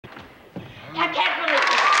I can't believe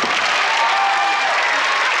it.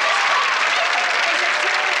 Is it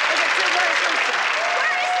true? Where's Lucy?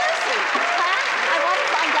 Where is Lucy? Huh? I want to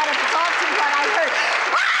find out if it's all true what I heard.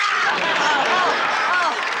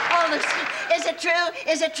 Oh, Lucy. Is it true?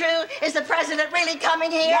 Is it true? Is the president really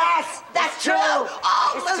coming here? Yes, That's true.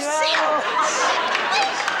 Oh, Lucille.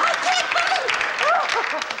 I can't believe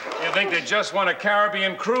it. You think they just won a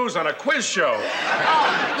Caribbean cruise on a quiz show?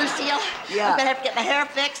 Oh, Lucille. Yeah. I'm gonna have to get my hair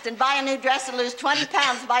fixed and buy a new dress and lose 20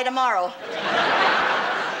 pounds by tomorrow.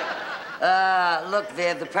 Look,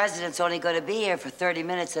 Viv, the president's only going to be here for 30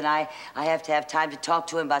 minutes, and I have to have time to talk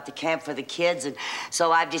to him about the camp for the kids, and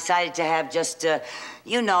so I've decided to have just,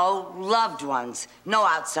 you know, loved ones, no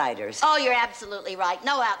outsiders. Oh, you're absolutely right.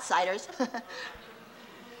 No outsiders.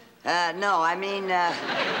 No, I mean,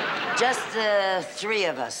 just the three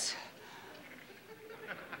of us.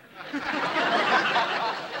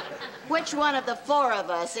 Which one of the four of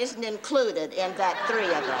us isn't included in that three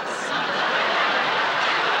of us?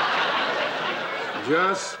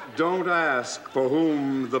 Just don't ask for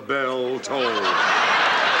whom the bell tolls.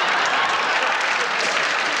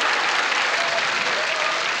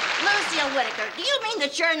 Lucille Whittaker, do you mean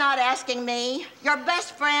that you're not asking me, your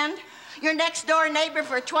best friend, your next-door neighbor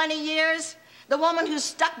for 20 years, the woman who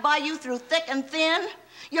stuck by you through thick and thin?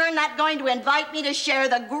 You're not going to invite me to share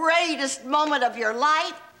the greatest moment of your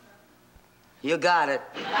life? You got it.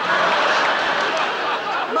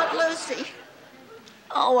 But, Lucy...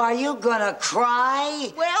 Oh, are you gonna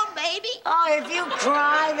cry? Well, baby... Oh, if you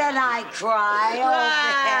cry, then I cry. Oh,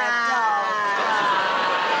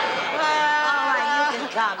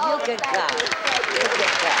 Viv, don't. All right, you can come.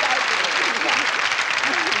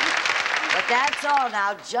 But that's all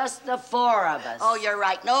now, just the four of us. Oh, you're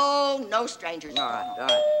right. No strangers. All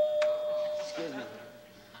right. Excuse me.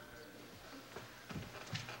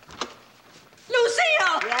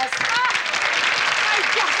 Lucille! Yes?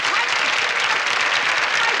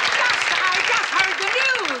 I just heard the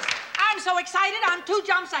news. I'm so excited, I'm 2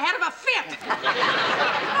 jumps ahead of a fit. Come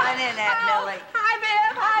on in, Aunt Millie. Hi,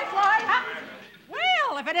 Viv. Hi, Floyd.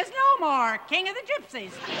 Well, if it is no more, King of the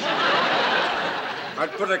Gypsies.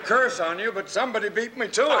 I'd put a curse on you, but somebody beat me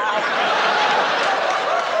to it.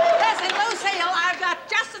 Listen, Lucille, I've got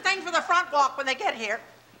just the thing for the front walk when they get here.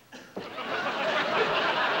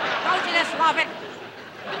 Don't you just love it?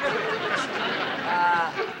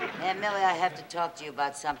 Aunt Millie, I have to talk to you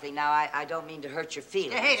about something. Now, I don't mean to hurt your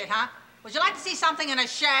feelings. You hate it, huh? Would you like to see something in a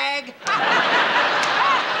shag?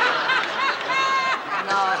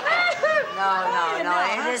 No,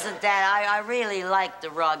 it isn't that. I really like the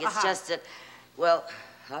rug. It's just that, well,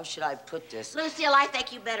 how should I put this? Lucille, I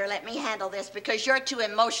think you better let me handle this because you're too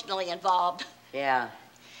emotionally involved. Yeah.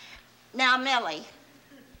 Now, Millie.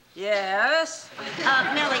 Yes?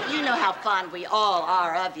 Millie, you know how fond we all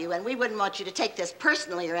are of you, and we wouldn't want you to take this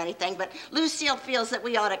personally or anything, but Lucille feels that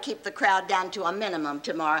we ought to keep the crowd down to a minimum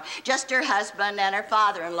tomorrow. Just her husband and her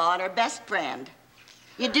father-in-law and her best friend.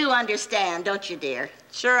 You do understand, don't you, dear?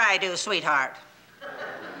 Sure I do, sweetheart.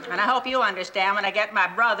 And I hope you understand when I get my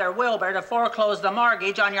brother, Wilbur, to foreclose the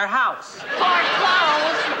mortgage on your house.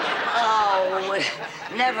 Foreclose? Oh,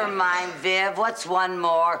 never mind, Viv. What's one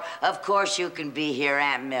more? Of course you can be here,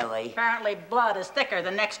 Aunt Millie. Apparently blood is thicker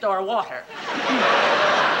than next-door water.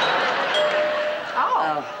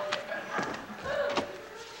 Oh.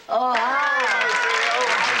 Oh, hi.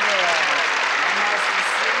 Hi there. Nice to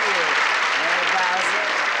see you, Mayor Bowser.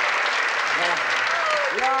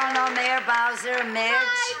 You all know Mayor Bowser, Midge?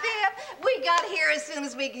 Hi, Viv. We got here as soon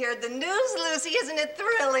as we heard the news, Lucy. Isn't it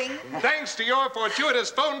thrilling? Thanks to your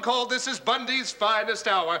fortuitous phone call, this is Bundy's finest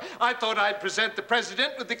hour. I thought I'd present the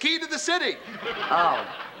president with the key to the city.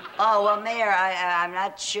 Oh, well, Mayor, I'm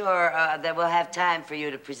not sure that we'll have time for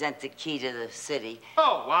you to present the key to the city.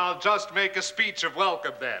 Oh, I'll just make a speech of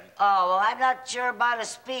welcome then. Oh, well, I'm not sure about a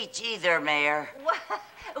speech either, Mayor.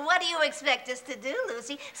 What do you expect us to do,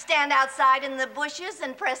 Lucy? Stand outside in the bushes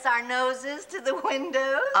and press our noses to the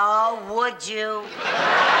windows? Oh, would you?